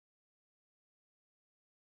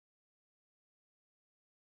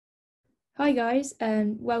Hi guys,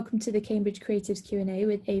 welcome to the Cambridge Creatives Q&A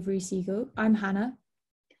with Avery Siegel. I'm Hannah.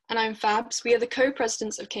 And I'm Fabs. We are the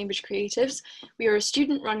co-presidents of Cambridge Creatives. We are a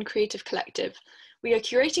student-run creative collective. We are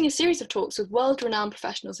curating a series of talks with world-renowned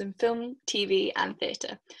professionals in film, TV and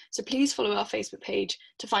theatre. So please follow our Facebook page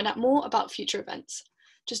to find out more about future events.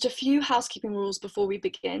 Just a few housekeeping rules before we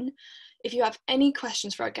begin. If you have any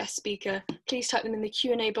questions for our guest speaker, please type them in the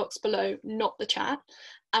Q&A box below, not the chat,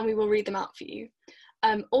 and we will read them out for you.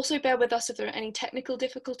 Also bear with us if there are any technical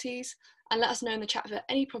difficulties, and let us know in the chat if there are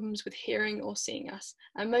any problems with hearing or seeing us.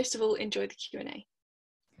 And most of all, enjoy the Q&A.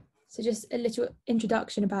 So just a little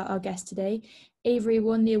introduction about our guest today. Avery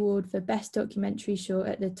won the award for Best Documentary Short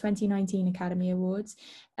at the 2019 Academy Awards.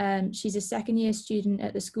 She's a second-year student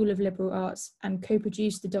at the School of Liberal Arts and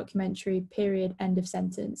co-produced the documentary Period, End of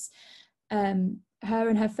Sentence. Her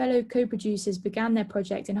and her fellow co-producers began their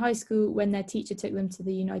project in high school when their teacher took them to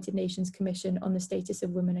the United Nations Commission on the Status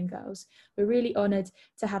of Women and Girls. We're really honoured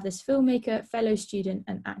to have this filmmaker, fellow student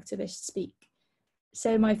and activist speak.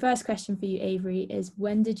 So my first question for you, Avery, is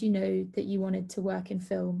when did you know that you wanted to work in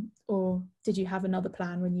film, or did you have another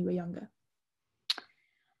plan when you were younger?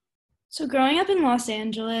 So growing up in Los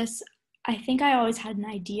Angeles, I think I always had an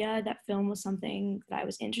idea that film was something that I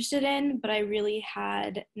was interested in, but I really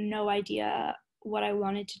had no idea what I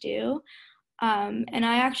wanted to do. And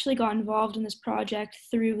I actually got involved in this project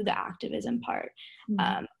through the activism part.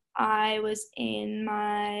 I was in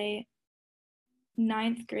my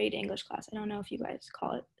 9th grade English class. I don't know if you guys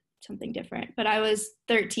call it something different, but I was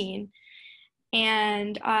 13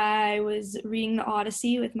 and I was reading the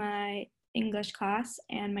Odyssey with my English class,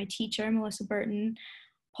 and my teacher, Melissa Burton,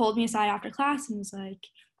 pulled me aside after class and was like,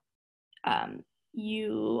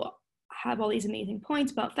 you have all these amazing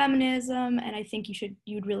points about feminism, and I think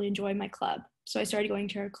you'd really enjoy my club. So I started going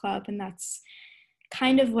to her club, and that's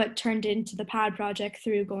kind of what turned into the PAD project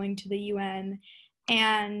through going to the UN.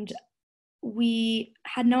 And we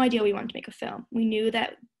had no idea we wanted to make a film. We knew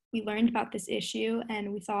that we learned about this issue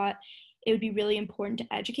and we thought it would be really important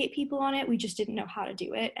to educate people on it. We just didn't know how to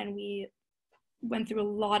do it. And we went through a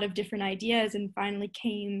lot of different ideas and finally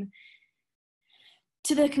came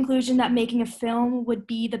to the conclusion that making a film would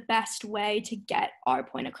be the best way to get our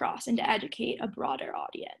point across and to educate a broader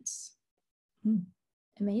audience.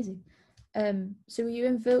 Amazing. So were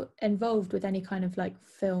you involved with any kind of like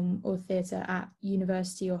film or theatre at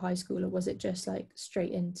university or high school, or was it just like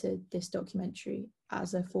straight into this documentary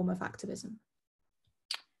as a form of activism?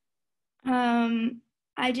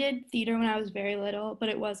 I did theatre when I was very little, but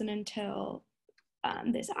it wasn't until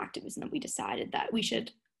this activism that we decided that we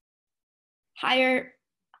should hire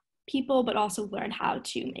people, but also learn how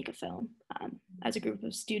to make a film as a group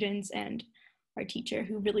of students and our teacher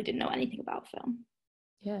who really didn't know anything about film.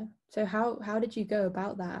 Yeah. So how did you go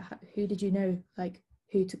about that? Who did you know, like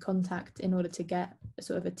who to contact in order to get a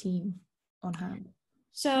sort of a team on hand?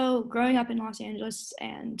 So growing up in Los Angeles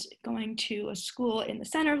and going to a school in the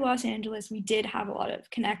center of Los Angeles, we did have a lot of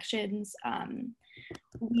connections.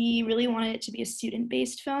 We really wanted it to be a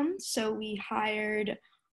student-based film, so we hired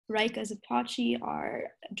Raika Zapachi, our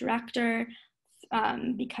director,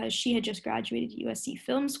 because she had just graduated USC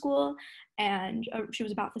Film School, and she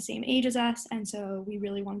was about the same age as us, and so we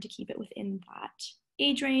really wanted to keep it within that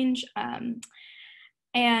age range.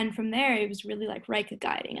 And from there, it was really like Raika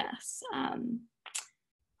guiding us.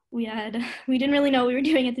 We didn't really know what we were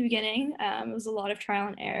doing at the beginning. It was a lot of trial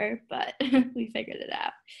and error, but we figured it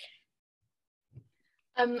out.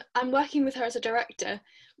 And working with her as a director,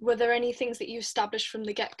 were there any things that you established from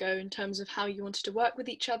the get-go in terms of how you wanted to work with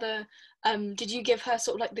each other? Did you give her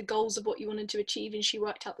sort of like the goals of what you wanted to achieve and she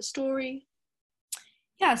worked out the story?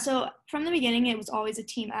 Yeah, so from the beginning, it was always a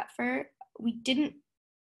team effort. When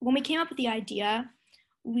we came up with the idea,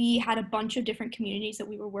 we had a bunch of different communities that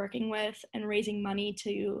we were working with and raising money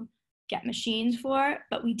to get machines for,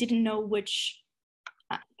 but we didn't know which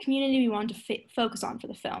community we wanted to focus on for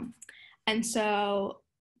the film. And so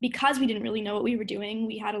because we didn't really know what we were doing,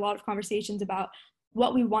 we had a lot of conversations about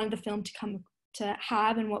what we wanted the film to come to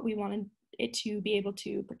have and what we wanted it to be able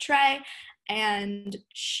to portray. And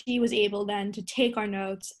she was able then to take our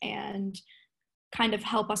notes and kind of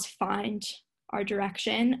help us find our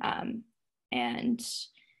direction. And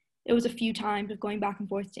it was a few times of going back and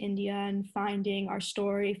forth to India and finding our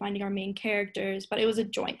story, finding our main characters, but it was a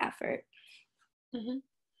joint effort. Mm-hmm.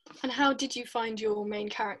 And how did you find your main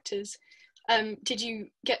characters? Did you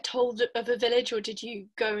get told of a village or did you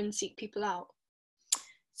go and seek people out?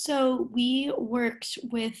 So we worked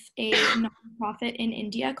with a nonprofit in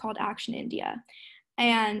India called Action India,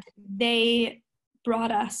 and they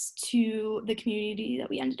brought us to the community that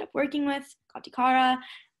we ended up working with, Katikara,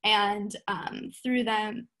 and through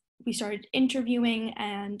them we started interviewing,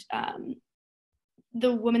 and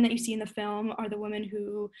the women that you see in the film are the women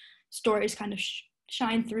who stories kind of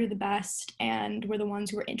shine through the best and were the ones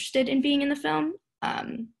who were interested in being in the film.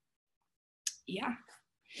 Yeah.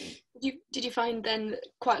 Did you find then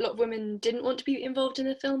quite a lot of women didn't want to be involved in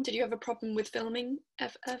the film? Did you have a problem with filming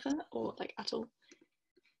ever, or like at all?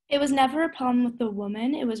 It was never a problem with the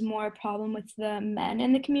woman. It was more a problem with the men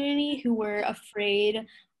in the community who were afraid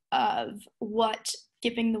of what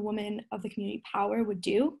giving the women of the community power would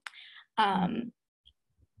do.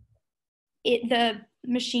 The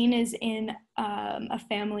machine is in a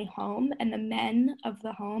family home, and the men of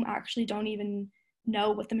the home actually don't even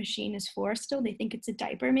know what the machine is for still. They think it's a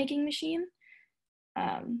diaper making machine.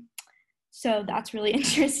 So that's really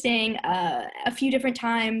interesting. A few different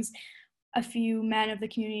times, a few men of the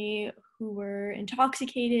community who were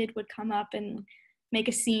intoxicated would come up and make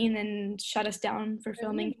a scene and shut us down for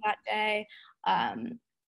filming that day. And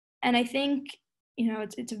I think,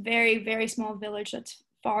 it's a very, very small village that's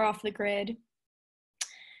far off the grid.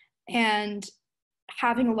 And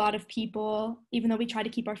having a lot of people, even though we try to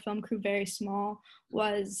keep our film crew very small,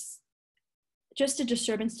 was just a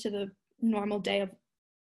disturbance to the normal day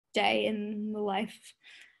in the life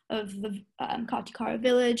of the Katikara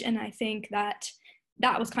village. And I think that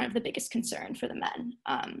was kind of the biggest concern for the men.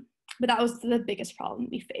 But that was the biggest problem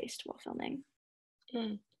we faced while filming.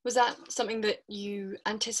 Was that something that you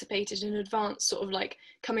anticipated in advance, sort of like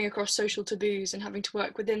coming across social taboos and having to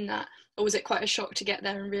work within that? Or was it quite a shock to get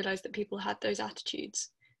there and realise that people had those attitudes?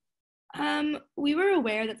 We were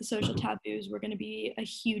aware that the social taboos were going to be a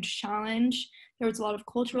huge challenge. There was a lot of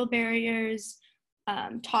cultural barriers.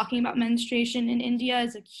 Talking about menstruation in India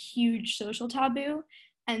is a huge social taboo.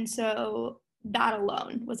 And so that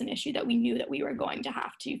alone was an issue that we knew that we were going to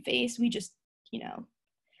have to face. We just,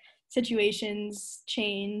 situations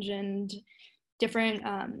change and different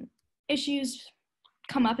issues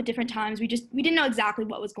come up at different times. We didn't know exactly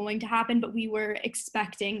what was going to happen, but we were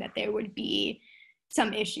expecting that there would be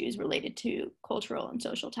some issues related to cultural and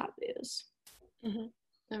social taboos. Mm-hmm.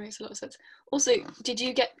 That makes a lot of sense. Also, did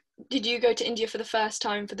you go to India for the first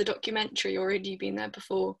time for the documentary, or had you been there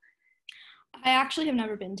before? I actually have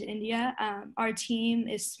never been to India. Our team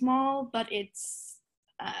is small, but it's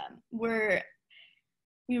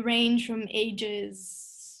we range from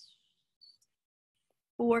ages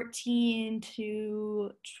 14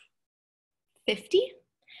 to 50.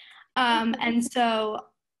 And so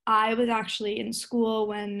I was actually in school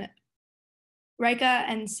when Rika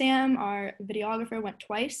and Sam, our videographer, went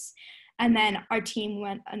twice, and then our team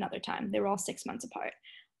went another time. They were all 6 months apart.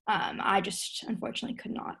 I just unfortunately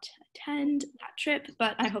could not attend that trip,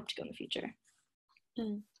 but I hope to go in the future.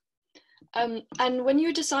 And when you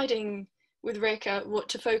were deciding with Rika what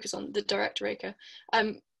to focus on, the director Rika,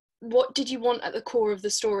 what did you want at the core of the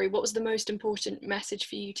story? What was the most important message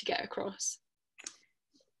for you to get across?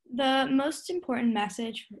 The most important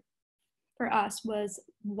message for us was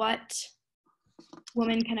what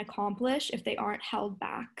women can accomplish if they aren't held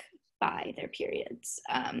back by their periods.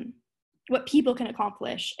 What people can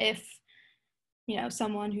accomplish if,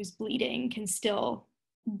 someone who's bleeding can still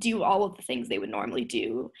do all of the things they would normally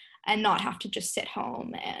do and not have to just sit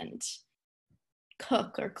home and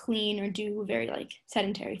cook or clean or do very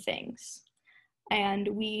sedentary things. And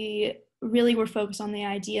we really were focused on the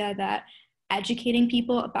idea that educating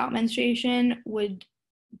people about menstruation would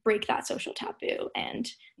break that social taboo and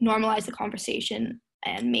normalize the conversation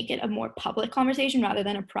and make it a more public conversation rather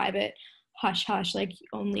than a private hush-hush, like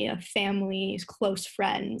only a family's close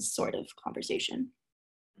friends sort of conversation.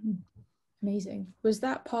 Amazing. Was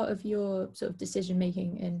that part of your sort of decision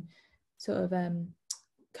making in sort of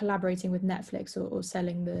collaborating with Netflix or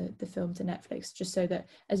selling the film to Netflix, just so that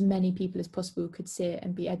as many people as possible could see it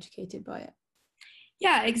and be educated by it?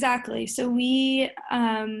 Yeah, exactly. So we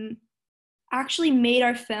actually made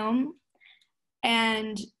our film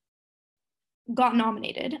and got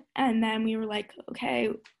nominated, and then we were like, okay,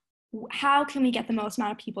 how can we get the most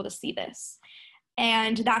amount of people to see this?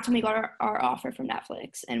 And that's when we got our offer from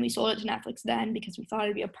Netflix, and we sold it to Netflix then because we thought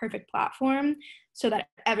it'd be a perfect platform so that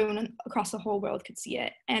everyone across the whole world could see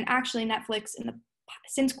it. And actually Netflix,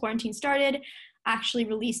 since quarantine started, actually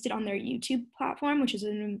released it on their YouTube platform, which is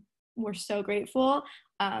we're so grateful.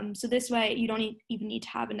 So this way you don't even need to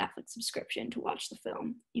have a Netflix subscription to watch the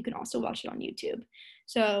film. You can also watch it on YouTube.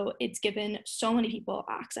 So it's given so many people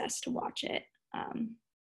access to watch it.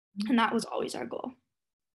 And that was always our goal.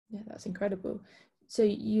 Yeah, that's incredible. So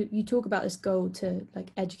you talk about this goal to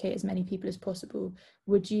educate as many people as possible.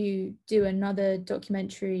 Would you do another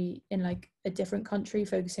documentary in a different country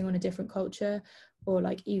focusing on a different culture, or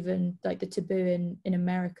even the taboo in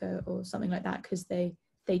America or something like that, because they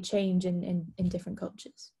they change in different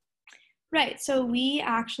cultures? Right. So we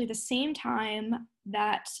actually, the same time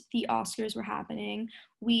that the Oscars were happening,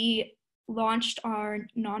 we launched our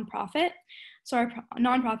nonprofit. So our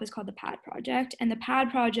nonprofit is called the PAD Project, and the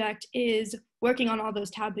PAD Project is working on all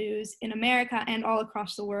those taboos in America and all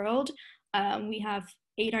across the world. We have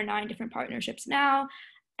 8 or 9 different partnerships now,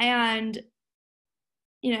 and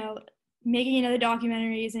making another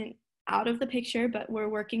documentary isn't out of the picture, but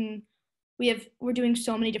we're doing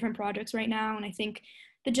so many different projects right now, and I think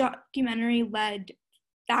the documentary led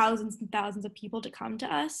thousands and thousands of people to come to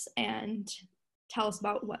us and tell us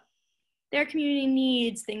about what their community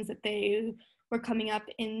needs, things that they were coming up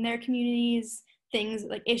in their communities, things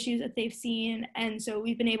like issues that they've seen. And so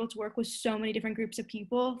we've been able to work with so many different groups of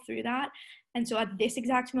people through that. And so at this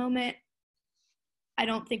exact moment, I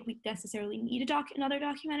don't think we necessarily need another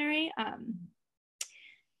documentary.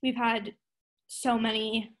 We've had so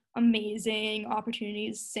many amazing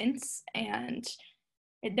opportunities since, and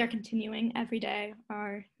they're continuing every day.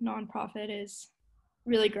 Our nonprofit is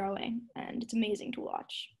really growing, and it's amazing to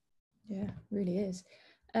watch. Yeah, really is.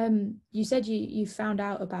 You said you found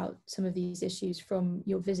out about some of these issues from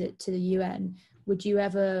your visit to the UN. Would you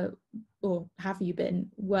ever, or have you been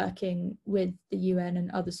working with the UN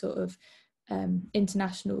and other sort of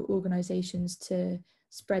international organizations to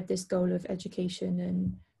spread this goal of education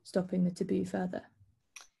and stopping the taboo further?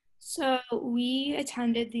 So we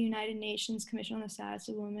attended the United Nations Commission on the Status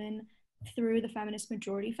of Women through the Feminist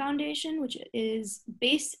Majority Foundation, which is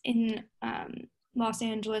based in Los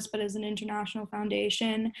Angeles, but is an international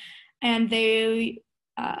foundation. And they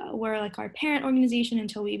were like our parent organization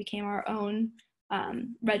until we became our own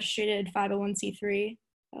registered 501c3.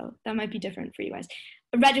 So that might be different for you guys.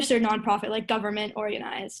 A registered nonprofit, like government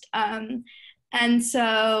organized. And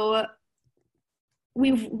so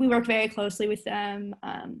we work very closely with them.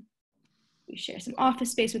 We share some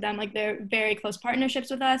office space with them, like they're very close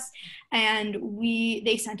partnerships with us, and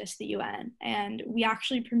they sent us to the UN, and we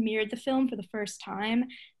actually premiered the film for the first time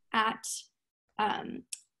at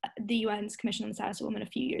the UN's Commission on the Status of Women a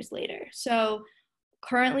few years later. So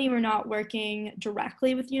currently we're not working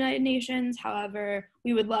directly with the United Nations. However,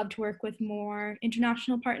 we would love to work with more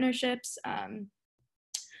international partnerships.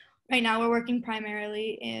 Right now we're working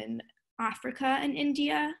primarily in Africa and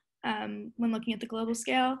India when looking at the global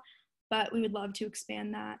scale, but we would love to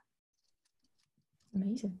expand that.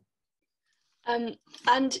 Amazing.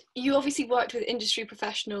 And you obviously worked with industry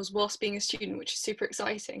professionals whilst being a student, which is super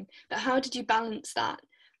exciting. But how did you balance that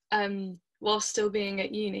whilst still being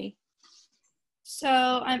at uni? So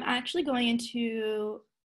I'm actually going into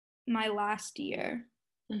my last year.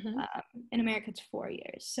 Mm-hmm. In America, it's 4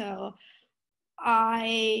 years. So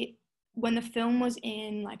when the film was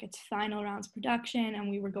in like its final rounds of production and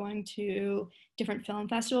we were going to different film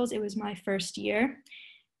festivals, it was my first year.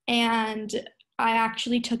 And I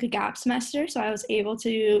actually took a gap semester, so I was able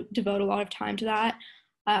to devote a lot of time to that.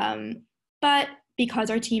 But because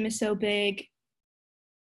our team is so big,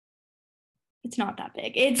 it's not that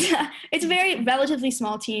big. It's a very relatively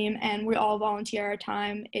small team, and we all volunteer our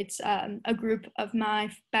time. It's a group of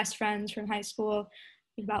my best friends from high school,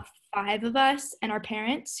 about 5 of us, and our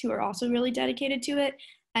parents who are also really dedicated to it,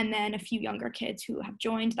 and then a few younger kids who have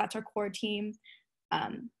joined. That's our core team.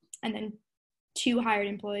 And then 2 hired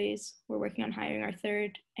employees. We're working on hiring our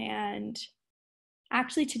 3rd. And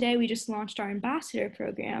actually today we just launched our ambassador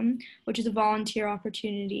program, which is a volunteer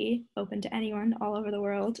opportunity open to anyone all over the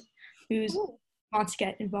world who wants to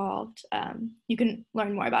get involved. You can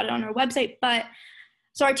learn more about it on our website. But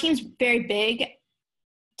so our team's very big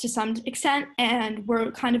to some extent, and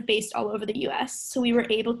we're kind of based all over the US. So we were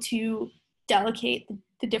able to delegate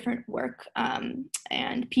the different work,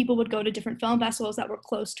 and people would go to different film festivals that were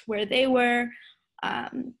close to where they were.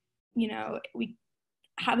 We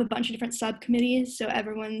have a bunch of different subcommittees, so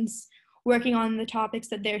everyone's working on the topics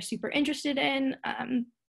that they're super interested in. And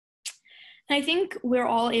I think we're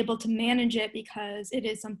all able to manage it because it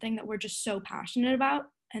is something that we're just so passionate about.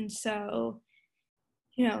 And so,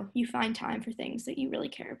 you find time for things that you really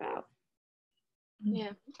care about.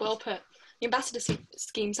 Yeah, well put. The ambassador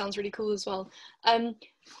scheme sounds really cool as well.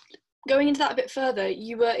 Going into that a bit further,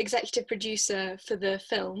 you were executive producer for the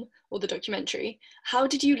film or the documentary. How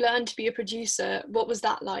did you learn to be a producer? What was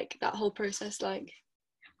that like, that whole process like?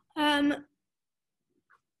 I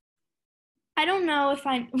don't know if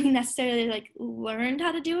we necessarily learned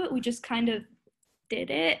how to do it. We just kind of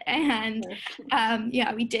did it. And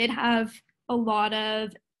we did have a lot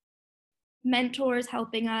of mentors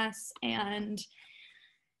helping us, and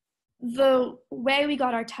The way we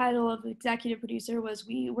got our title of executive producer was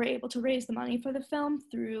we were able to raise the money for the film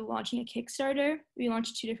through launching a Kickstarter. We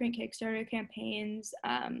launched 2 different Kickstarter campaigns,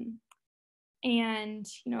 and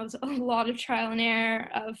it was a lot of trial and error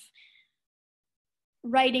of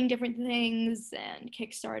writing different things, and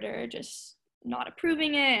Kickstarter just not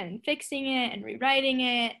approving it and fixing it and rewriting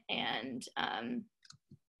it, and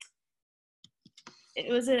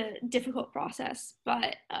it was a difficult process,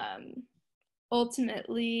 but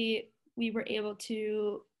ultimately we were able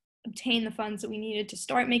to obtain the funds that we needed to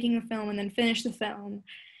start making the film and then finish the film.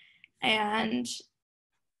 And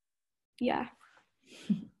yeah.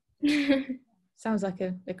 Sounds like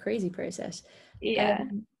a crazy process. Yeah.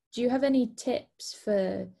 Do you have any tips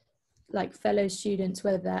for like fellow students,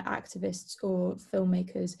 whether they're activists or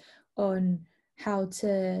filmmakers, on how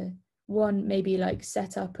to, one, maybe like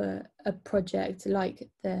set up a project like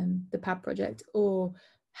the PAB project, or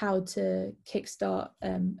how to kickstart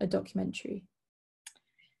a documentary?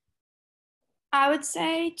 I would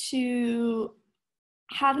say to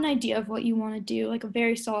have an idea of what you want to do, like a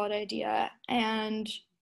very solid idea, and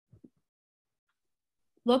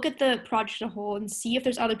look at the project as a whole and see if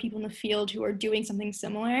there's other people in the field who are doing something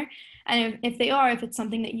similar. And if they are, if it's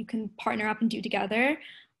something that you can partner up and do together.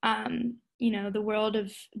 The world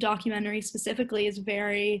of documentary specifically is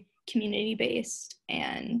very community-based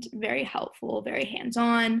and very helpful, very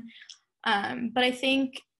hands-on. But I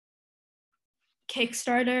think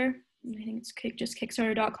Kickstarter, I think it's just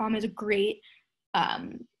Kickstarter.com, is a great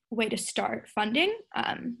way to start funding,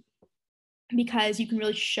 because you can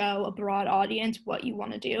really show a broad audience what you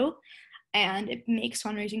want to do, and it makes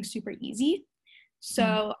fundraising super easy.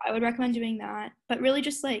 So I would recommend doing that, but really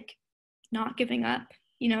just like not giving up.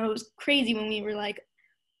 It was crazy when we were like,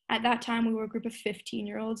 at that time we were a group of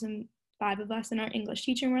 15-year-olds and 5 of us and our English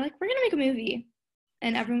teacher, and we're like, we're gonna make a movie,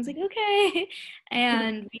 and everyone's like, okay.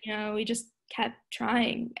 And we just kept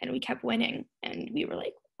trying and we kept winning, and we were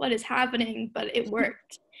like, what is happening? But it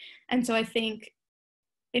worked. And so I think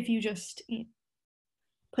if you just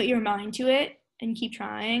put your mind to it and keep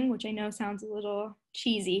trying, which I know sounds a little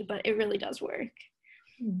cheesy, but it really does work.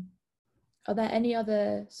 Are there any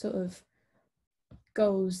other sort of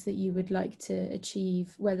goals that you would like to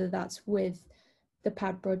achieve, whether that's with the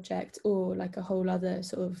PAD project or like a whole other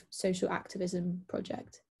sort of social activism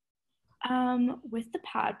project? With the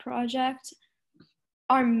PAD project,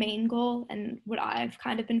 our main goal, and what I've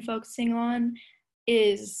kind of been focusing on,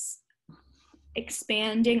 is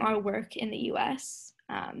expanding our work in the US.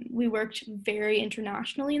 We worked very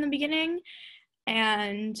internationally in the beginning,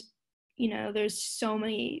 and there's so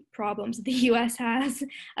many problems that the US has,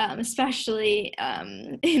 especially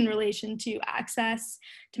in relation to access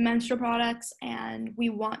to menstrual products, and we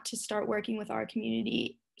want to start working with our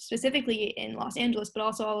community, specifically in Los Angeles, but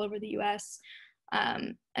also all over the US.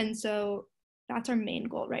 And so that's our main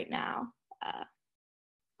goal right now.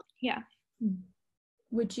 Yeah.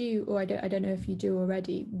 Would you, or I don't know if you do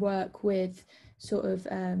already, work with sort of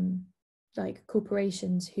like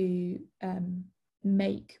corporations who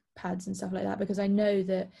make pads and stuff like that? Because I know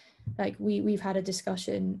that like we've had a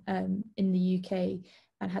discussion in the UK,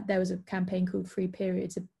 and there was a campaign called Free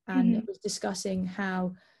Periods, and it was discussing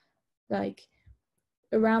how like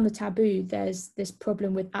around the taboo there's this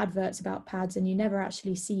problem with adverts about pads and you never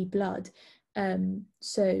actually see blood.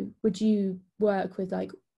 So would you work with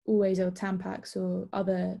like Always or Tampax or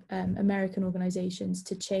other American organizations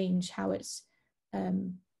to change how it's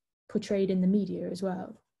portrayed in the media as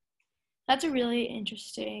well? That's a really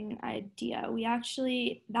interesting idea.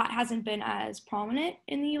 That hasn't been as prominent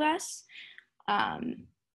in the US. And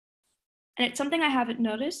it's something I haven't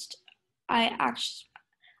noticed. I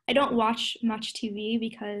don't watch much TV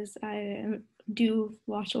because I do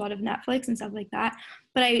watch a lot of Netflix and stuff like that.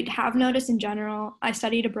 But I have noticed in general, I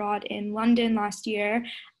studied abroad in London last year,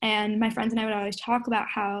 and my friends and I would always talk about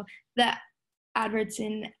how the adverts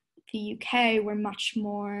in the UK were much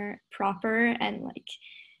more proper and like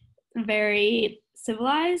very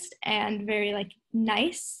civilized and very like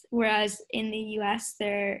nice, whereas in the US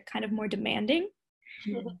they're kind of more demanding.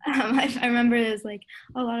 I remember there's like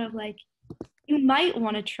a lot of like, you might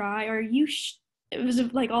want to try, or it was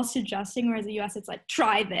like all suggesting, whereas the US it's like,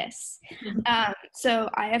 try this. So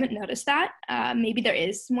I haven't noticed that. Maybe there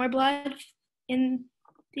is more blood in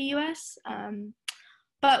the US,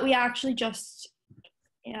 but we actually just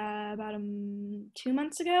about 2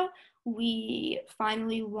 months ago, we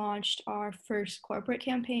finally launched our first corporate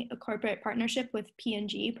partnership with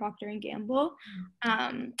P&G, Procter & Gamble,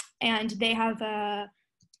 and they have a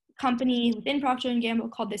company within Procter & Gamble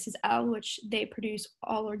called This Is Elle, which they produce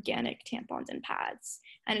all organic tampons and pads,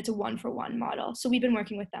 and it's a 1-for-1 model. So we've been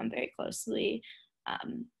working with them very closely,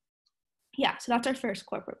 yeah, so that's our first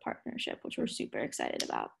corporate partnership, which we're super excited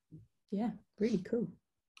about. Yeah, really cool.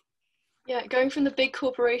 Yeah, going from the big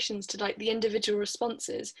corporations to like the individual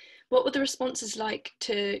responses, what were the responses like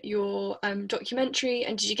to your documentary,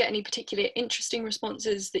 and did you get any particularly interesting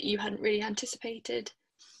responses that you hadn't really anticipated?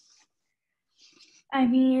 I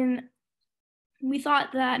mean, we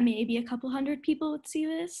thought that maybe a couple hundred people would see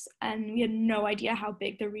this, and we had no idea how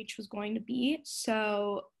big the reach was going to be.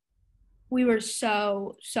 So we were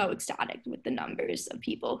so ecstatic with the numbers of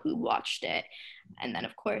people who watched it. And then,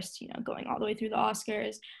 of course, you know, going all the way through the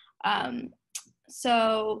Oscars.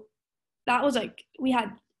 So that was like, we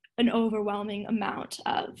had an overwhelming amount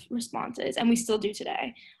of responses, and we still do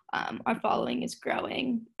today. Our following is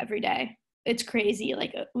growing every day. It's crazy.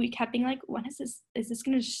 Like, we kept being like, when is this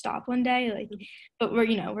going to stop one day? Like, but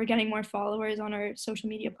we're getting more followers on our social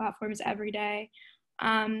media platforms every day.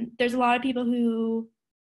 There's a lot of people who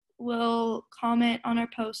will comment on our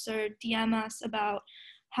posts or DM us about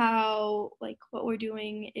how like what we're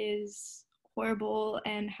doing is horrible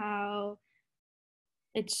and how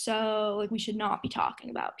it's so like we should not be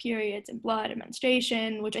talking about periods and blood and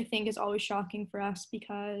menstruation, which I think is always shocking for us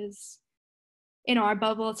because in our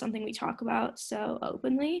bubble it's something we talk about so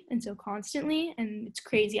openly and so constantly, and it's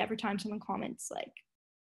crazy every time someone comments like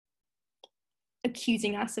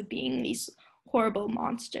accusing us of being these horrible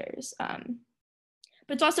monsters.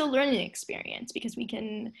 But it's also a learning experience because we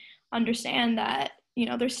can understand that, you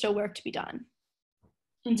know, there's still work to be done.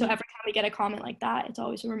 And so every time we get a comment like that, it's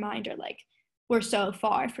always a reminder, like, we're so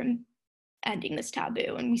far from ending this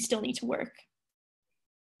taboo and we still need to work.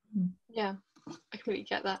 Yeah, I completely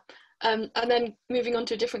get that. And then moving on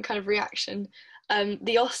to a different kind of reaction,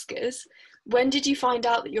 the Oscars. When did you find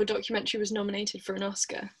out that your documentary was nominated for an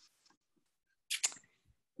Oscar?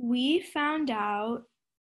 We found out,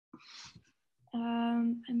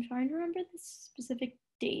 I'm trying to remember the specific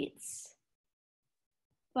dates,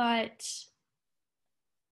 but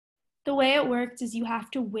the way it works is you have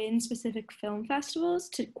to win specific film festivals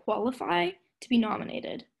to qualify to be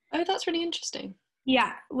nominated. Oh, that's really interesting.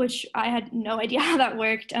 Yeah, which I had no idea how that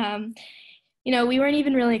worked. You know, we weren't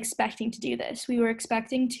even really expecting to do this. We were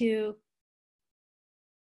expecting to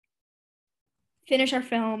finish our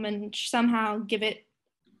film and somehow give it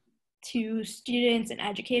to students and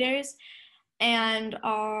educators. And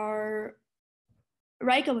our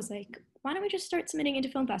Rika was like, why don't we just start submitting into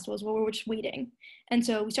film festivals while we're just waiting? And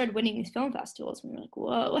so we started winning these film festivals. And we were like,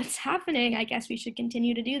 whoa, what's happening? I guess we should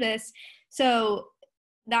continue to do this. So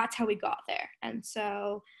that's how we got there. And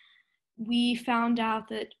so we found out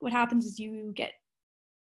that what happens is you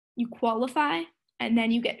qualify and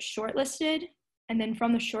then you get shortlisted. And then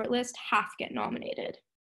from the shortlist, half get nominated.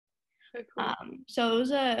 Oh, cool. So it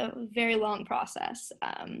was a very long process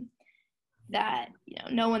that, you know,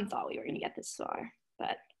 no one thought we were going to get this far,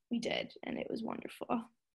 but we did, and it was wonderful.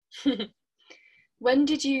 When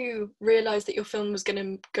did you realize that your film was going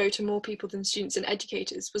to go to more people than students and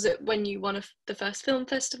educators? Was it when you won the first film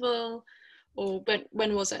festival, or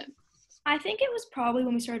when was it? I think it was probably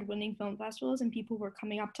when we started winning film festivals and people were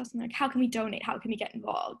coming up to us and like, how can we donate? How can we get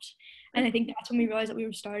involved? And I think that's when we realized that we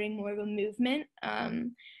were starting more of a movement.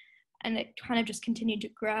 And it kind of just continued to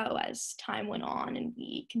grow as time went on, and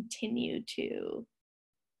we continued to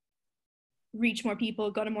reach more people,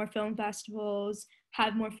 go to more film festivals,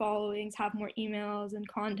 have more followings, have more emails and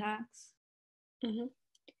contacts. Mm-hmm.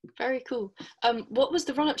 Very cool. What was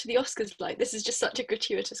the run up to the Oscars like? This is just such a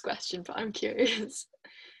gratuitous question, but I'm curious.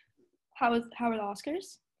 How were the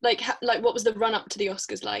Oscars? Like what was the run up to the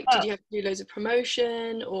Oscars like? Did you have to do loads of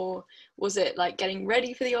promotion, or was it like getting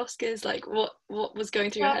ready for the Oscars? Like what was going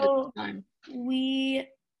through your head at the time? We,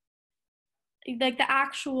 like, the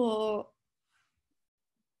actual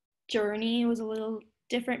journey was a little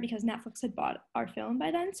different because Netflix had bought our film by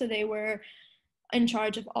then, so they were in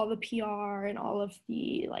charge of all the PR and all of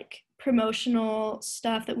the like promotional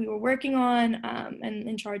stuff that we were working on, and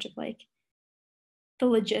in charge of like the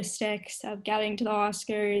logistics of getting to the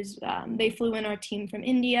Oscars. They flew in our team from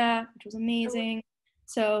India, which was amazing.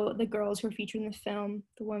 So the girls who were featured in the film,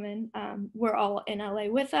 the women, were all in LA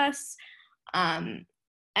with us, and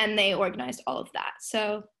they organized all of that.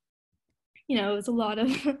 So, you know, it was a lot of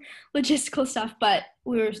logistical stuff, but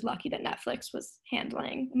we were lucky that Netflix was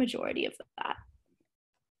handling the majority of that.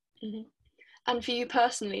 Mm-hmm. And for you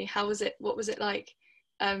personally, how was it? What was it like?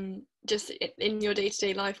 Just in your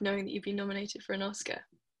day-to-day life, knowing that you've been nominated for an Oscar?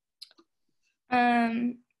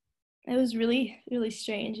 It was really, really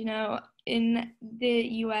strange. You know, in the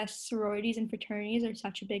US, sororities and fraternities are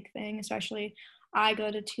such a big thing, especially I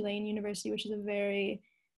go to Tulane University, which is a very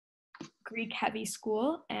Greek-heavy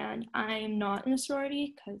school, and I'm not in a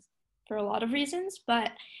sorority for a lot of reasons,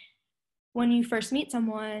 but when you first meet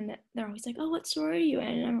someone, they're always like, oh, what sorority are you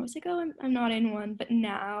in? And I'm always like, oh, I'm not in one. But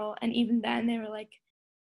now, and even then, they were like,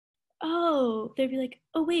 oh, they'd be like,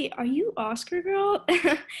 oh, wait, are you Oscar girl?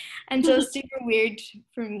 And so it's super weird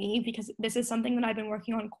for me because this is something that I've been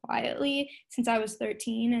working on quietly since I was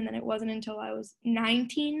 13. And then it wasn't until I was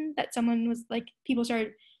 19 that someone was like, people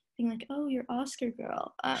started being like, oh, you're Oscar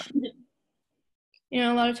girl. You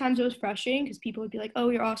know, a lot of times it was frustrating because people would be like, oh,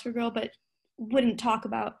 you're Oscar girl, but wouldn't talk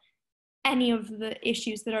about any of the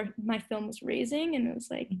issues that my film was raising. And it was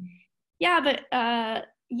like, yeah, but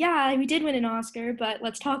yeah, we did win an Oscar, but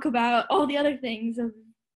let's talk about all the other things of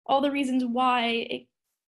all the reasons why it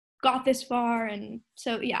got this far. And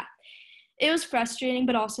so, yeah, it was frustrating,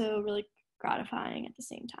 but also really gratifying at the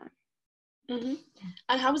same time. Mm-hmm.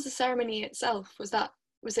 And how was the ceremony itself? Was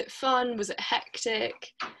it fun? Was it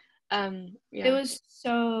hectic? Yeah. It was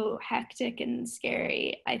so hectic and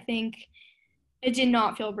scary. I think it did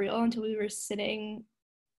not feel real until we were sitting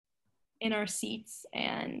in our seats,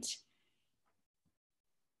 and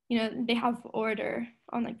you know, they have order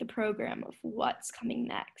on like the program of what's coming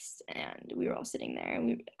next, and we were all sitting there,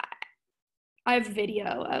 and I have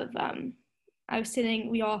video of I was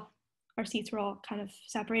sitting, our seats were all kind of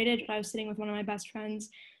separated, but I was sitting with one of my best friends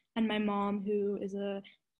and my mom, who is a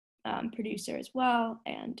producer as well,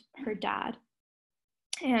 and her dad,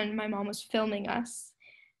 and my mom was filming us,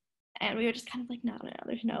 and we were just kind of like, no,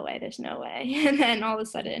 there's no way. And then all of a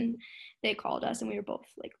sudden they called us, and we were both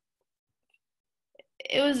like,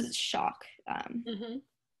 it was shock. It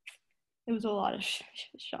was a lot of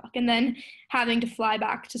shock. And then having to fly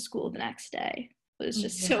back to school the next day was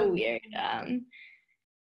just so weird.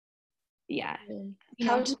 Yeah.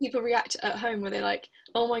 How did people react at home? Were they like,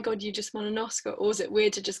 oh my God, you just won an Oscar? Or was it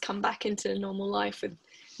weird to just come back into normal life with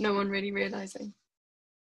no one really realizing?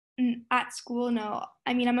 At school, no.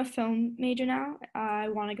 I mean, I'm a film major now. I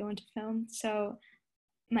want to go into film. So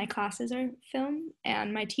my classes are film,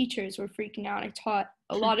 and my teachers were freaking out. I taught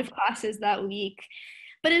a lot of classes that week.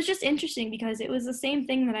 But it was just interesting because it was the same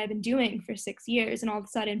thing that I've been doing for 6 years. And all of a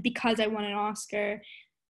sudden, because I won an Oscar,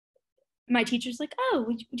 my teacher's like, oh,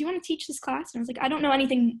 do you want to teach this class? And I was like, I don't know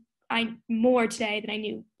anything more today than I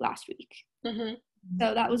knew last week. Mm-hmm.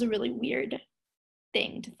 So that was a really weird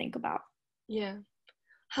thing to think about. Yeah.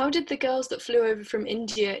 How did the girls that flew over from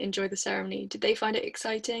India enjoy the ceremony? Did they find it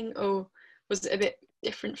exciting, or was it a bit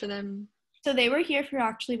different for them? So they were here for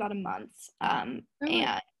actually about a month. And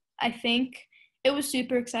I think it was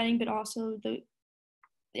super exciting, but also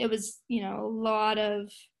it was, you know, a lot of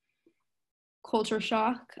culture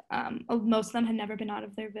shock. Most of them had never been out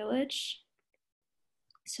of their village.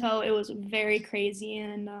 So it was very crazy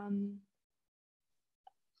and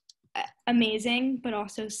amazing, but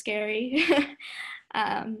also scary.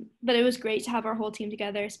 But it was great to have our whole team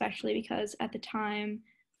together, especially because at the time,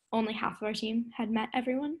 only half of our team had met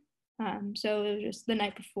everyone. So it was just the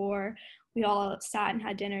night before, we all sat and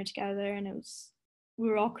had dinner together, and we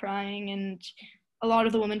were all crying, and a lot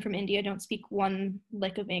of the women from India don't speak one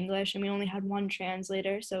lick of English, and we only had one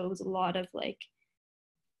translator, so it was a lot of like,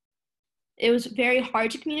 it was very hard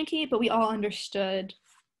to communicate, but we all understood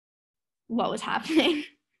what was happening.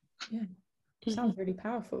 Yeah, sounds really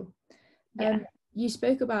powerful. Yeah. You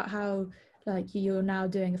spoke about how like you're now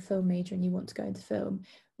doing a film major and you want to go into film.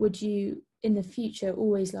 Would you in the future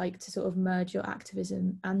always like to sort of merge your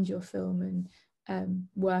activism and your film and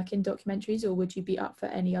work in documentaries, or would you be up for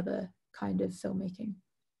any other kind of filmmaking?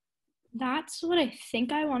 That's what I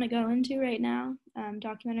think I want to go into right now,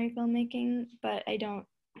 documentary filmmaking, but I don't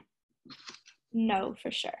know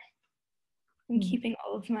for sure. I'm keeping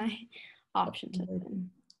all of my options open.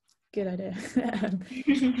 Good idea.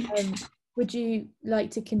 Would you like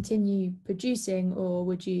to continue producing, or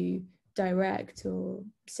would you direct or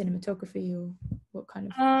cinematography, or what kind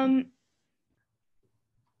of?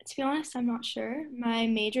 To be honest, I'm not sure. My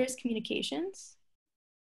major is communications,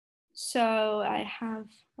 so I have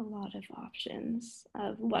a lot of options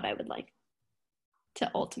of what I would like to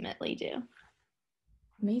ultimately do.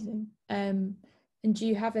 Amazing. And do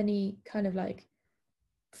you have any kind of like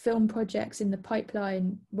film projects in the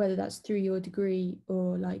pipeline, whether that's through your degree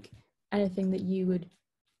or like anything that you would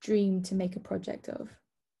dream to make a project of?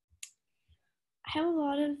 I have a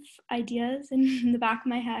lot of ideas in the back of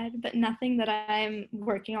my head, but nothing that I'm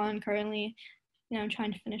working on currently. You know, I'm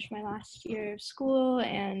trying to finish my last year of school,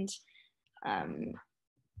 and I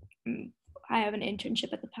have an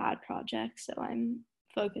internship at the PAD project, so I'm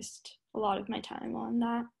focused a lot of my time on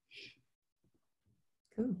that.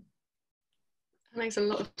 Cool. That makes a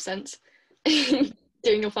lot of sense.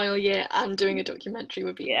 Doing your final year and doing a documentary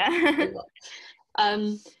would be a lot.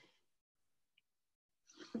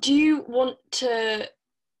 Do you want to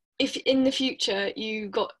if in the future you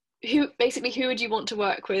got, who would you want to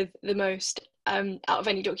work with the most, out of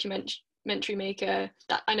any documentary maker?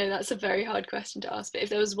 That, I know that's a very hard question to ask, but if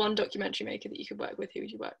there was one documentary maker that you could work with, who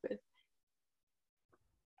would you work with?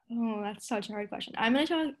 Oh, that's such a hard question. I'm going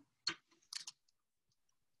to talk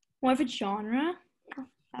more of a genre,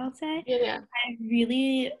 I would say. Yeah. I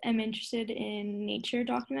really am interested in nature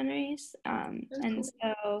documentaries. And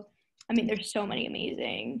so, I mean, there's so many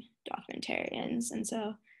amazing documentarians. And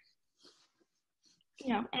so, you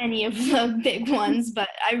know, any of the big ones, but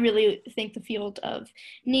I really think the field of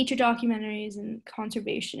nature documentaries and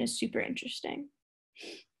conservation is super interesting.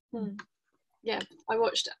 Yeah, I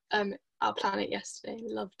watched Our Planet yesterday.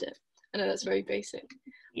 Loved it. I know that's very basic.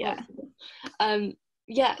 Yeah.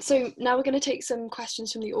 Yeah, so now we're going to take some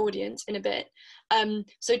questions from the audience in a bit.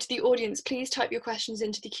 So to the audience, please type your questions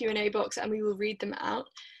into the Q&A box and we will read them out.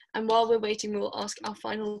 And while we're waiting, we'll ask our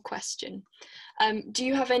final question. Do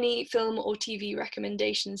you have any film or TV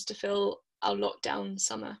recommendations to fill our lockdown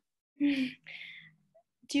summer? Do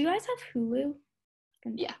you guys have Hulu?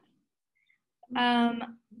 Yeah.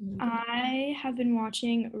 I have been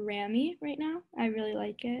watching Rami right now. I really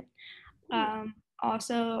like it.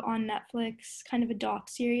 Also on Netflix, kind of a doc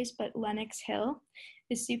series, but Lenox Hill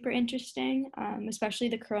is super interesting, especially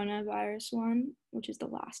the coronavirus one, which is the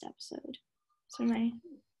last episode. So my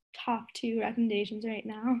top 2 recommendations right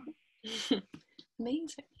now.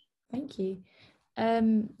 Amazing. Thank you.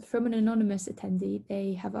 From an anonymous attendee,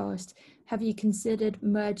 they have asked, have you considered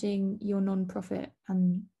merging your non-profit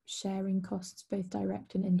and sharing costs, both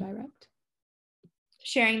direct and indirect?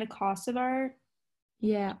 Sharing the costs of our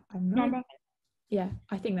non-profit? Yeah,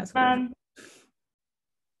 I think that's what it is.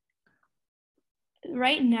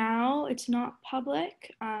 Right now, it's not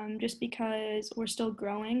public, just because we're still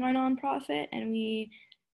growing our nonprofit and we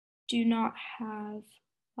do not have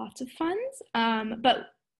lots of funds. But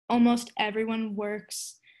almost everyone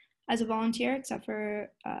works as a volunteer except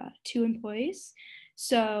for 2 employees.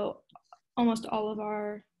 So almost all of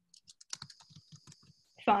our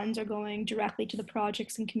funds are going directly to the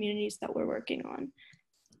projects and communities that we're working on.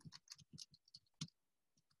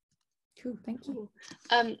 Cool, thank you.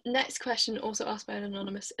 Next question, also asked by an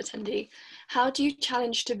anonymous attendee. How do you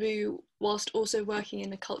challenge taboo whilst also working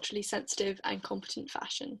in a culturally sensitive and competent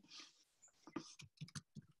fashion?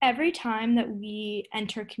 Every time that we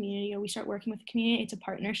enter a community or we start working with a community, it's a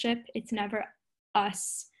partnership. It's never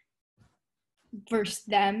us versus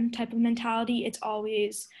them type of mentality. It's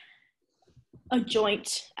always a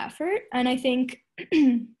joint effort. And I think,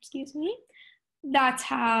 excuse me, that's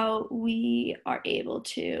how we are able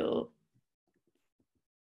to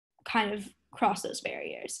kind of cross those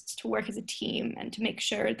barriers. It's to work as a team and to make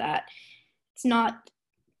sure that it's not,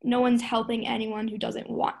 no one's helping anyone who doesn't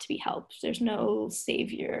want to be helped. There's no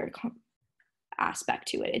savior aspect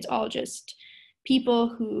to it. It's all just people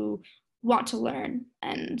who want to learn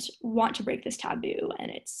and want to break this taboo,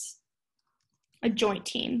 and it's a joint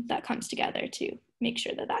team that comes together to make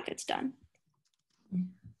sure that that gets done.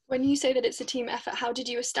 When you say that it's a team effort, how did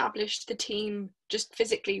you establish the team just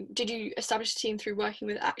physically? Did you establish the team through working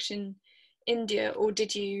with Action India, or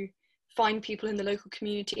did you find people in the local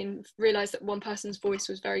community and realize that one person's voice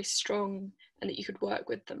was very strong and that you could work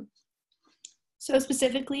with them? So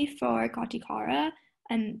specifically for Katikara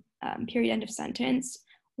and period end of sentence,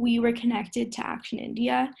 we were connected to Action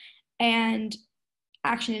India, and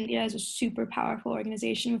Action India is a super powerful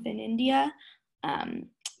organization within India.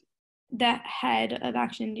 The head of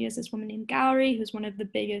Action India is this woman named Gauri, who's one of the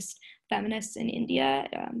biggest feminists in India.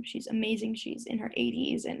 She's amazing. She's in her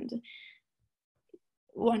 80s and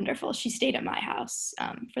wonderful. She stayed at my house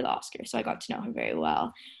for the Oscars, so I got to know her very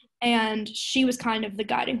well. And she was kind of the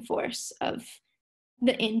guiding force of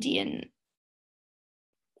the Indian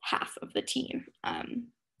half of the team. And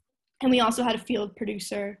we also had a field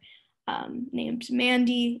producer named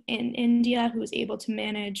Mandy in India who was able to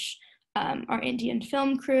manage our Indian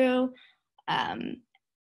film crew.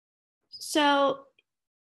 So,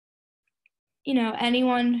 you know,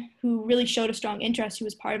 anyone who really showed a strong interest who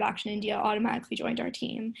was part of Action India automatically joined our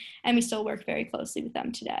team, and we still work very closely with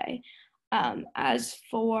them today. As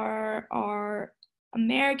for our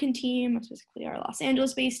American team, specifically our Los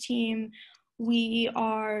Angeles-based team, we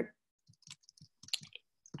are,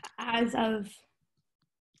 as of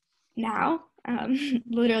now,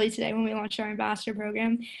 literally today when we launched our ambassador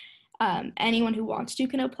program, anyone who wants to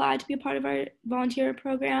can apply to be a part of our volunteer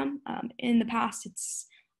program. In the past,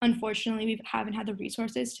 unfortunately, we haven't had the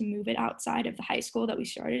resources to move it outside of the high school that we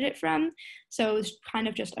started it from. So it was kind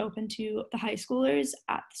of just open to the high schoolers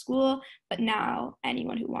at the school, but now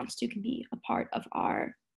anyone who wants to can be a part of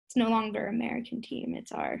it's no longer American team,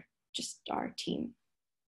 it's just our team.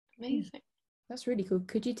 Amazing. That's really cool.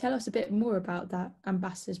 Could you tell us a bit more about that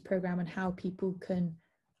ambassadors program and how people can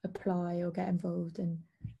apply or get involved? And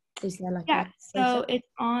is there like Yeah, a so process? it's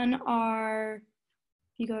on our,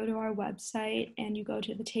 you go to our website and you go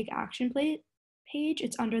to the Take Action page.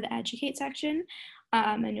 It's under the Educate section,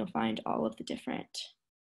 and you'll find all of the different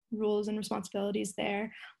rules and responsibilities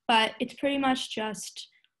there. But it's pretty much just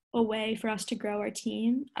a way for us to grow our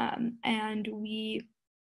team, and we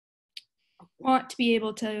want to be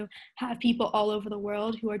able to have people all over the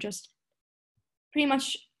world who are just pretty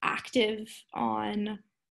much actively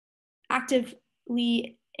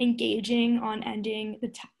engaging on ending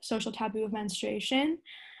the social taboo of menstruation.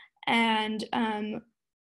 And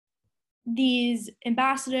these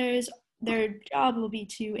ambassadors, their job will be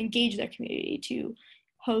to engage their community, to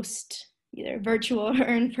host either virtual or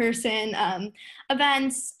in-person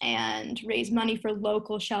events and raise money for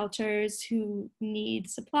local shelters who need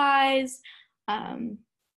supplies,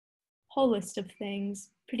 whole list of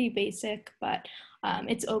things, pretty basic, but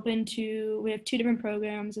it's open to, we have two different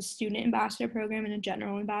programs, a student ambassador program and a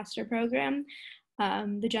general ambassador program.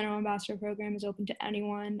 The general ambassador program is open to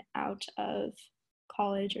anyone out of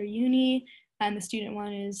college or uni, and the student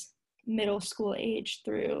one is middle school age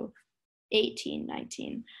through 18,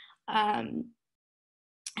 19. And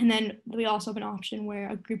then we also have an option where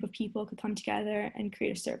a group of people could come together and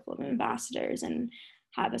create a circle of ambassadors and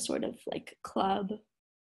have a sort of like club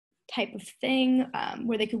type of thing,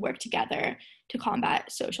 where they could work together to combat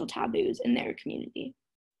social taboos in their community.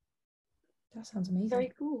 That sounds amazing.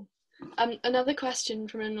 Very cool. Another question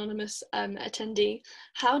from an anonymous attendee.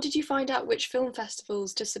 How did you find out which film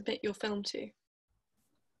festivals to submit your film to?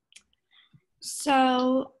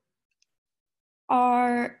 So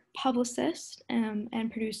our publicist and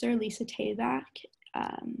producer, Lisa Tabak,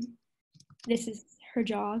 this is her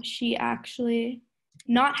job. She actually,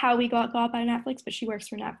 not how we got bought by Netflix, but she works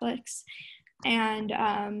for Netflix.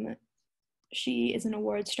 And she is an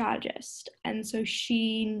award strategist. And so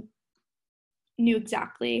she knew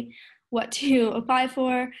exactly what to apply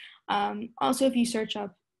for. Also, if you search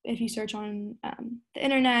on the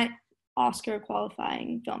internet, Oscar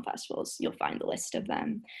qualifying film festivals, you'll find the list of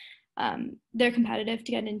them. They're competitive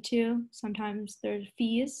to get into. Sometimes there's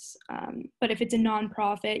fees, but if it's a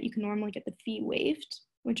nonprofit, you can normally get the fee waived,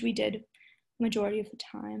 which we did majority of the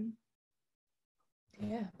time.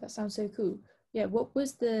 Yeah, that sounds so cool. Yeah, what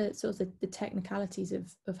was the sort of the technicalities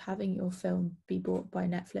of having your film be bought by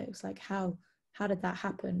Netflix? Like how did that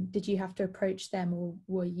happen? Did you have to approach them or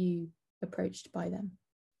were you approached by them?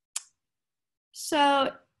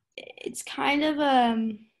 So it's kind of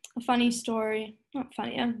a funny story, not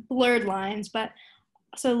funny, blurred lines, but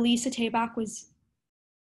so Lisa Tabak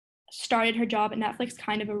started her job at Netflix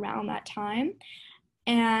kind of around that time,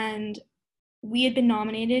 and we had been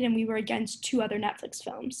nominated and we were against two other Netflix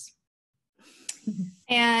films.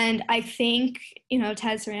 And I think,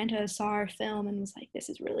 Ted Saranta saw our film and was like, this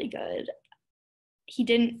is really good.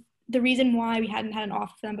 The reason why we hadn't had an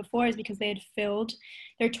offer for them before is because they had filled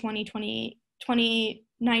their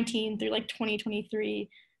 2019 through like 2023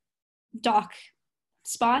 doc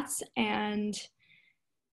spots, and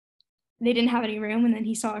they didn't have any room. And then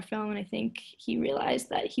he saw our film and I think he realized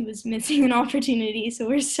that he was missing an opportunity. So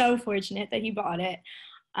we're so fortunate that he bought it.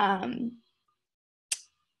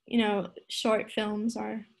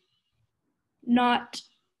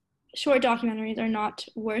 Short documentaries are not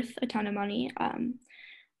worth a ton of money.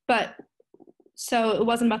 But so it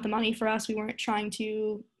wasn't about the money for us. We weren't trying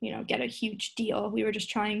to, get a huge deal. We were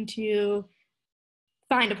just trying to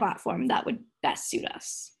find a platform that would best suit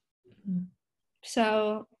us. Mm-hmm.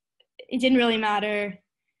 So it didn't really matter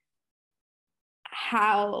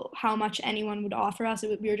how much anyone would offer us.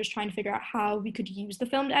 We were just trying to figure out how we could use the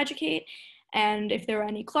film to educate, and if there were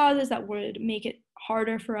any clauses that would make it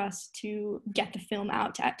harder for us to get the film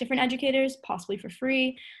out to different educators, possibly for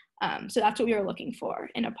free. So that's what we were looking for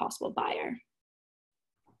in a possible buyer.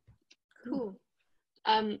 Cool.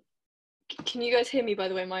 Can you guys hear me, by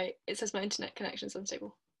the way? It says my internet connection is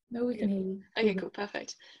unstable. No, we can hear you. Okay, cool,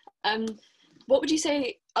 perfect. What would you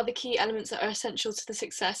say are the key elements that are essential to the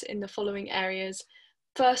success in the following areas?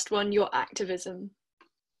 First one, your activism.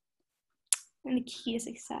 And the key to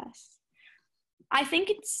success. I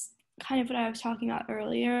think it's kind of what I was talking about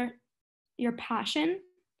earlier, your passion.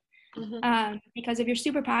 Mm-hmm. Because if you're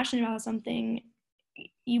super passionate about something,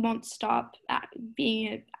 you won't stop being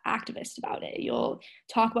an activist about it. You'll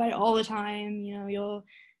talk about it all the time. You'll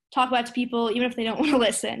talk about it to people even if they don't want to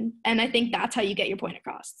listen. And I think that's how you get your point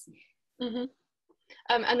across. Mm-hmm.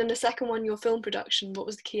 And then the second one, your film production. What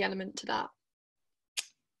was the key element to that?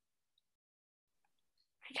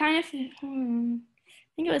 I think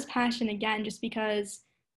it was passion again, just because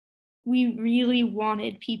we really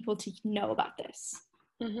wanted people to know about this.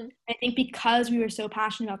 Mm-hmm. I think because we were so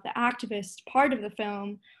passionate about the activist part of the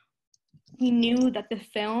film, we knew that the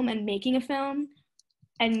film and making a film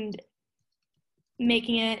and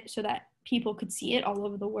making it so that people could see it all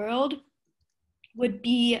over the world would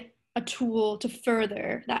be a tool to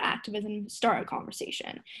further that activism, start a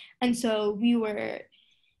conversation. And so we were,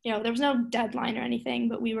 there was no deadline or anything,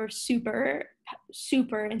 but we were super,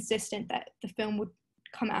 super insistent that the film would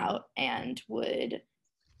come out and would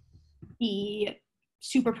be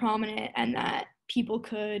super prominent, and that people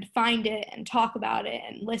could find it and talk about it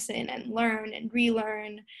and listen and learn and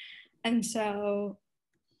relearn. And so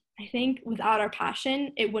I think without our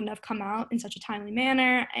passion, it wouldn't have come out in such a timely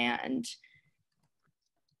manner, and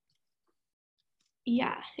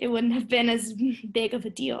yeah, it wouldn't have been as big of a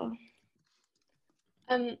deal.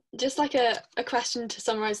 Just like a question to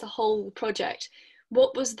summarize the whole project,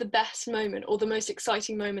 what was the best moment or the most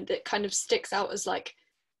exciting moment that kind of sticks out as like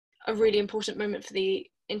a really important moment for the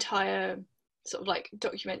entire sort of like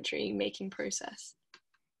documentary making process?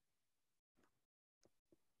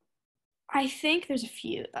 I think there's a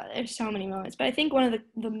few, there's so many moments, but I think one of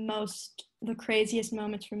the craziest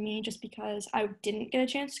moments for me, just because I didn't get a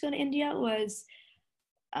chance to go to India, was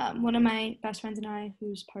one of my best friends and I,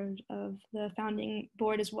 who's part of the founding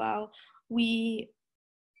board as well, we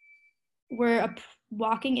were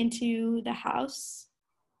walking into the house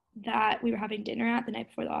that we were having dinner at the night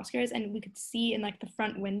before the Oscars, and we could see in like the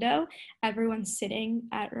front window everyone sitting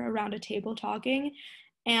around a table talking,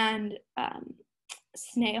 and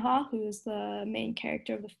Sneha, who is the main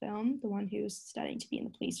character of the film, the one who's studying to be in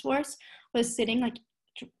the police force, was sitting like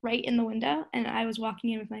right in the window, and I was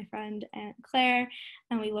walking in with my friend and Claire,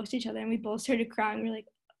 and we looked at each other and we both started crying. We were like,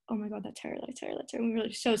 oh my god, that's her, that's her, that's her. And we were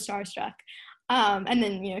like so starstruck. And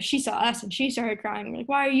then she saw us and she started crying. We were like,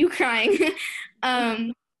 why are you crying?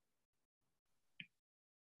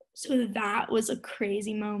 So that was a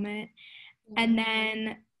crazy moment. And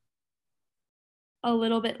then a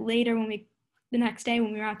little bit later, the next day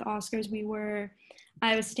when we were at the Oscars,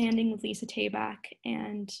 I was standing with Lisa Tabak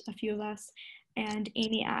and a few of us, and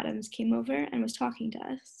Amy Adams came over and was talking to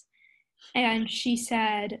us. And she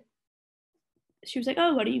was like,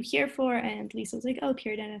 oh, what are you here for? And Lisa was like, oh,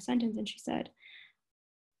 period, end of sentence. And she said,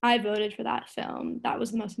 I voted for that film. That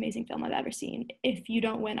was the most amazing film I've ever seen. If you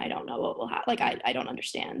don't win, I don't know what will happen. Like, I don't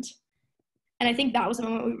understand. And I think that was the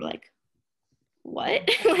moment we were like, what?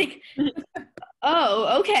 Like,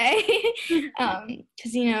 oh, okay.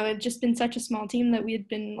 Because, it'd just been such a small team that we had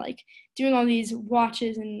been like doing all these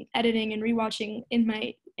watches and editing and rewatching in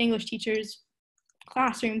my English teacher's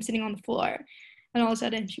classroom, sitting on the floor. And all of a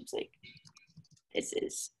sudden she was like, this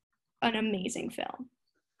is an amazing film.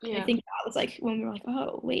 Yeah. I think that was like when we were like,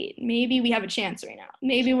 oh, wait, maybe we have a chance right now.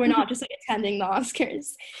 Maybe we're not just like attending the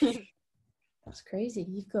Oscars. That's crazy.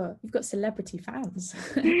 You've got celebrity fans.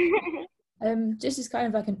 Just as kind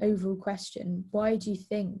of like an overall question, why do you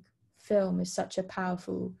think film is such a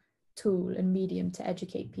powerful tool and medium to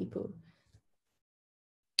educate people?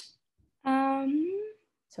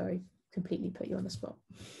 Sorry, completely put you on the spot.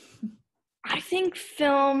 I think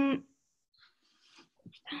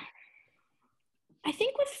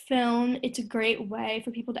with film, it's a great way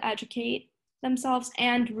for people to educate themselves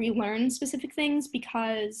and relearn specific things,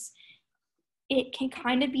 because it can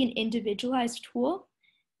kind of be an individualized tool.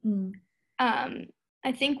 I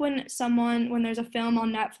think when there's a film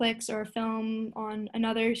on Netflix or a film on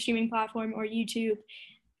another streaming platform or YouTube,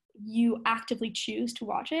 you actively choose to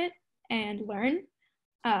watch it and learn.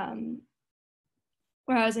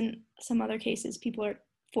 Whereas in some other cases, people are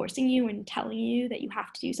forcing you and telling you that you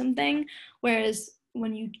have to do something. Whereas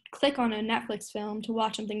when you click on a Netflix film to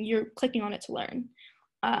watch something, you're clicking on it to learn.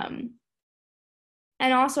 And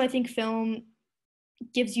also I think film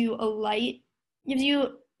gives you kind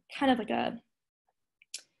of like a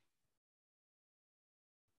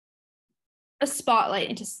spotlight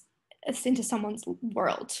into someone's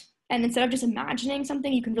world. And instead of just imagining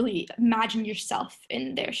something, you can really imagine yourself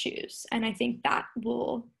in their shoes. And I think that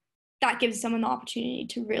gives someone the opportunity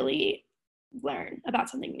to really learn about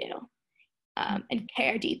something new, and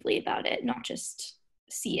care deeply about it, not just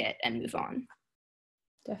see it and move on.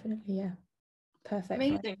 Definitely, yeah. Perfect.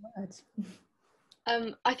 Amazing.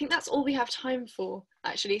 I think that's all we have time for,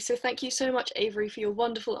 actually. So thank you so much, Avery, for your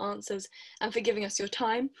wonderful answers and for giving us your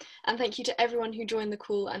time. And thank you to everyone who joined the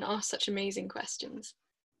call and asked such amazing questions.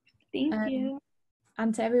 Thank you.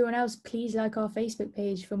 And to everyone else, please like our Facebook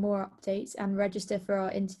page for more updates and register for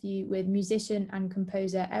our interview with musician and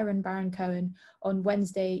composer Erran Baron Cohen on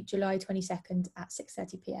Wednesday, July 22nd at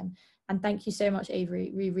 6:30 p.m. And thank you so much,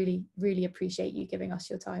 Avery. We really, really appreciate you giving us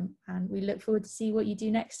your time, and we look forward to see what you do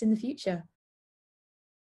next in the future.